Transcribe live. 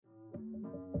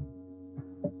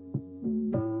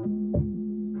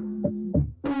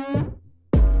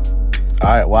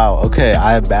right, wow. Okay,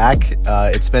 I'm back.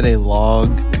 It's been a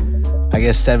long,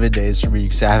 7 days for me. You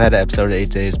can say I've had an episode in 8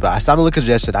 days, but I sounded a little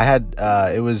congested. I had,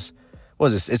 what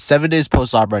was this? It's 7 days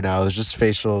post-op right now. It was just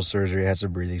facial surgery. I had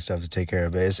some breathing stuff to take care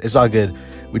of. It's all good.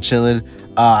 We chilling.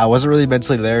 I wasn't really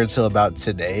mentally there until about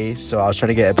today, so I was trying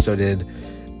to get an episode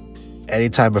in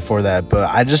anytime before that. But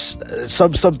I just,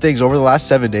 some things over the last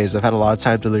 7 days, I've had a lot of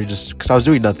time to literally just, because I was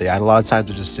doing nothing. I had a lot of time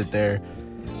to just sit there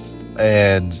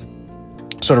and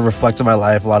sort of reflect on my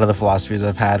life, a lot of the philosophies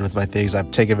I've had with my things. I've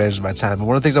taken advantage of my time. And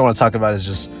one of the things I want to talk about is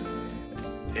just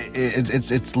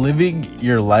it's living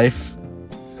your life.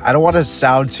 I don't want to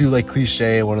sound too like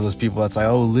cliche, one of those people that's like,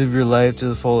 oh, live your life to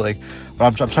the full. But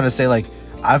I'm trying to say, like,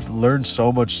 I've learned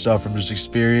so much stuff from just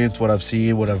experience, what I've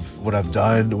seen, what I've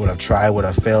done, what I've tried, what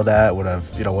I've failed at,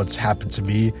 what's happened to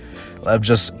me, of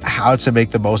just how to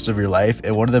make the most of your life.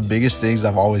 And one of the biggest things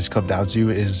I've always come down to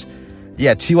is,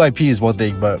 TYP is one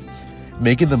thing, but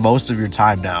making the most of your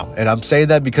time now. And I'm saying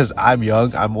that because I'm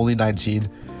young. I'm only 19.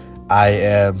 I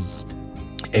am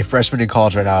a freshman in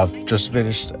college right now. I've just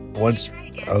finished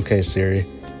okay, Siri.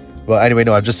 Well, anyway,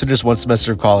 no, I've just finished one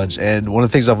semester of college. And one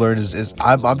of the things I've learned is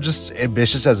I'm just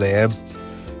ambitious as I am.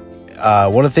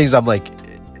 One of the things I'm like,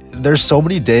 there's so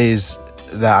many days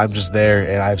that I'm just there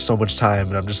and I have so much time.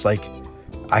 And I'm just like,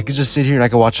 I could just sit here and I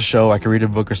could watch a show. I could read a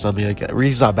book or something. Like,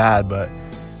 reading's not bad, but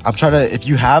I'm trying to, if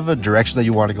you have a direction that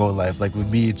you want to go in life, like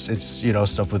with me, it's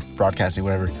stuff with broadcasting,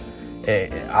 whatever.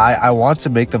 I want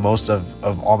to make the most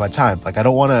of all my time. Like, I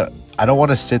don't want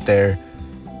to sit there,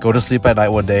 go to sleep at night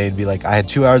one day and be like, I had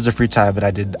 2 hours of free time and I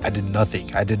did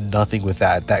nothing. I did nothing with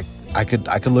that. That I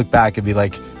could look back and be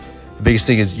like, the biggest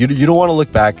thing is you don't want to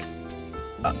look back,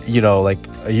 like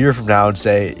a year from now and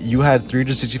say you had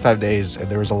 365 days and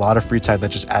there was a lot of free time that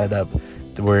just added up,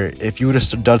 where if you would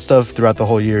have done stuff throughout the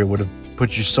whole year, it would have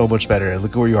put you so much better. And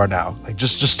look at where you are now. Like,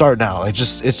 just start now. Like,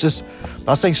 I'm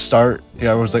not saying start,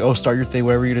 everyone's like, oh, start your thing,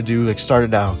 whatever you're gonna do, like, start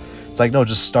it now. It's like, no,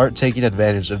 just start taking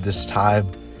advantage of this time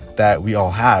that we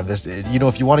all have. This,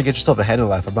 if you want to get yourself ahead in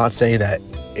life, I'm not saying that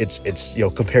it's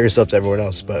compare yourself to everyone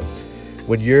else, but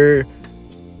when you're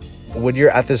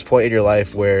at this point in your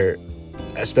life where,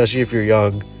 especially if you're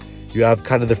young, you have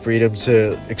kind of the freedom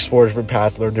to explore different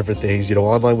paths, learn different things.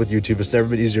 Online with YouTube, it's never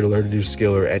been easier to learn a new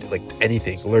skill or learn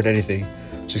anything,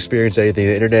 to experience anything.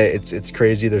 The internet, it's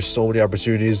crazy. There's so many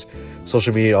opportunities,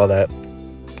 social media, all that.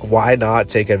 Why not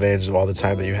take advantage of all the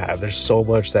time that you have? There's so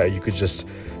much that you could just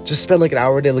spend like an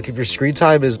hour a day. Look, if your screen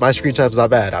time is, my screen time is not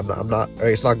bad. I'm not,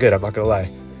 it's not good. I'm not gonna lie.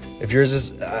 If yours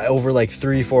is over like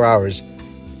 3-4 hours,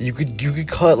 you could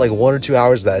cut like 1 or 2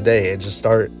 hours that day and just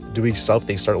start doing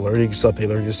something, start learning something,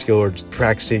 learning a skill, or just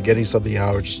practicing, getting something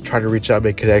out, or just trying to reach out,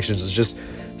 make connections. It's just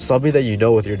something that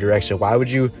with your direction. Why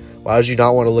would you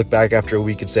not want to look back after a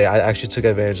week and say, I actually took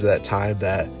advantage of that time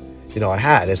that I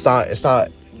had? It's not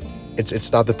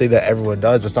the thing that everyone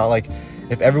does. It's not like,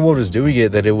 if everyone was doing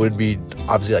it, then it would be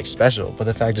obviously like special, but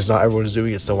the fact is not everyone is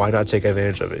doing it, so why not take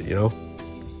advantage of it?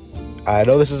 I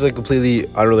know this is like completely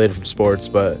unrelated from sports,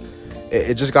 but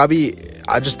it just got me.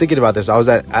 I'm just thinking about this. I was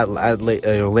at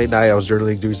late night. I was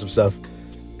journaling, doing some stuff,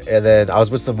 and then I was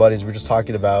with some buddies. We were just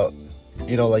talking about,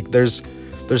 like there's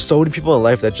so many people in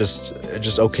life that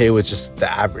just okay with just the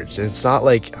average. And it's not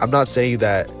like, I'm not saying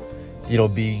that,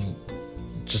 being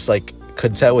just like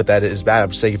content with that is bad. I'm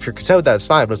just saying if you're content with that, it's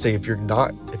fine. I'm not saying if you're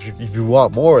not, if you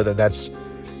want more, then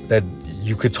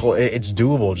you could it's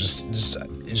doable.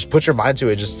 Just put your mind to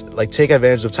it. Just like take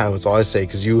advantage of time. That's all I say.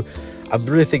 Because I'm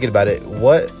really thinking about it.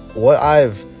 What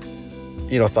I've,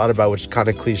 thought about, which is kind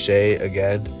of cliche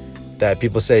again, that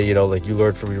people say, like you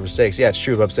learn from your mistakes. Yeah, it's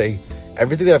true. But I'm saying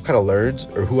everything that I've kind of learned,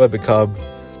 or who I've become,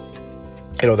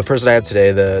 the person I am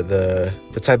today,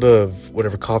 the type of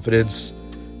whatever confidence,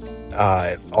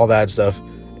 all that stuff.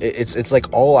 It's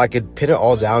like all, I could pin it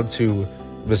all down to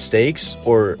mistakes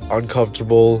or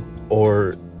uncomfortable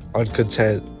or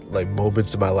uncontent like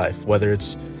moments in my life, whether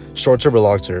it's short-term or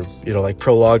long-term, like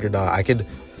prologue or not. I can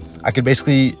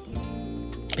basically,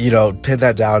 pin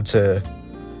that down to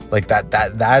like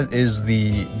that is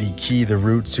the key, the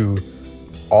root to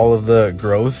all of the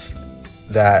growth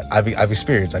that I've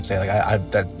experienced. I'd say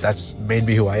like that's made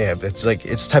me who I am. It's like,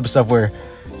 it's the type of stuff where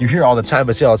you hear all the time.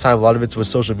 I see all the time. A lot of it's with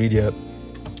social media.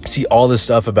 I see all this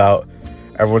stuff about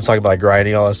everyone's talking about like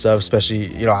grinding, all that stuff.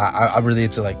 Especially, I'm really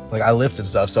into like I lift and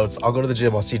stuff. So I'll go to the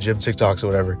gym. I'll see gym TikToks or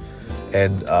whatever.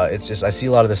 And it's just, I see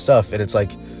a lot of this stuff, and it's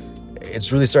like,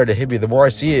 it's really starting to hit me. The more I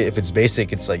see it, if it's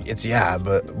basic, it's like,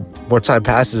 but more time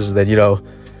passes, and then,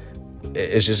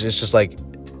 it's just like,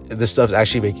 this stuff's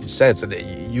actually making sense. And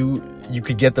you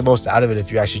could get the most out of it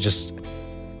if you actually just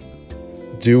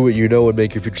do what would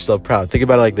make your future self proud. Think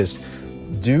about it like this.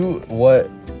 Do what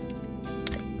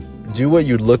do what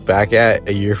you'd look back at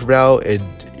a year from now and,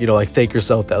 you know, like, thank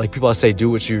yourself that, like, people say, do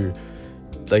what you,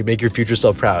 like, make your future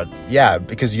self proud. Yeah,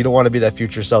 because you don't want to be that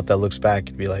future self that looks back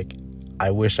and be like,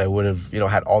 I wish I would have, you know,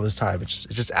 had all this time. It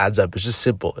just adds up. It's just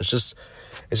simple. It's just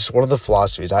one of the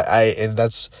philosophies. And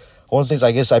that's one of the things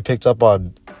I guess I picked up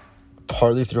on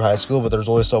partly through high school, but there's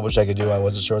only so much I could do. I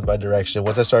wasn't sure with my direction.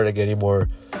 Once I started getting more,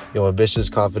 you know, ambitious,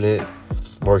 confident,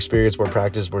 more experience, more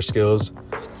practice, more skills,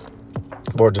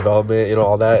 more development, you know,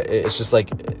 all that, it's just like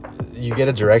you get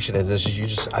a direction, and it's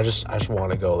just, I just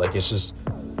want to go. Like, it's just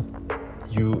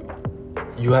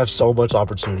you have so much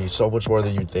opportunity, so much more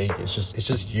than you think. It's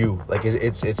just you. Like,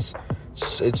 it's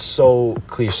so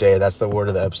cliche. That's the word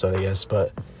of the episode, I guess.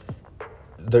 But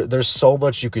there's so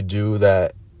much you could do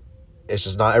that it's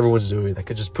just not everyone's doing, that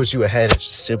could just push you ahead. It's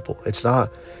just simple. It's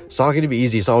not going to be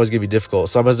easy. It's always going to be difficult.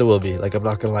 Sometimes it will be. Like, I'm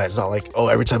not going to lie. It's not like, oh,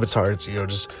 every time it's hard. It's, you know,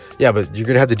 just, yeah, but you're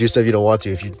going to have to do stuff you don't want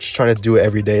to. If you're just trying to do it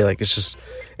every day, like, it's just,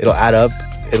 it'll add up.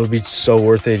 It'll be so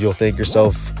worth it. You'll thank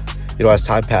yourself, you know, as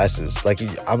time passes. Like,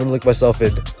 I'm going to look myself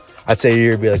in, I'd say a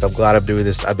year and be like, I'm glad I'm doing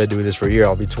this. I've been doing this for a year.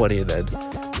 I'll be 20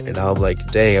 and now I'm like,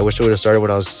 dang, I wish I would have started when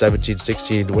I was 17,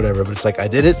 16, whatever. But it's like, I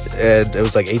did it, and it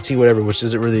was like 18, whatever, which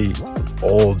isn't really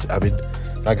old. I mean,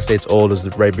 I'm not gonna say it's old as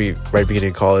the right beginning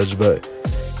of college, but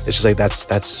it's just like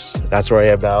that's where I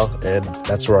am now, and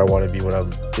that's where I want to be when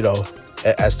I'm, you know,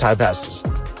 as time passes.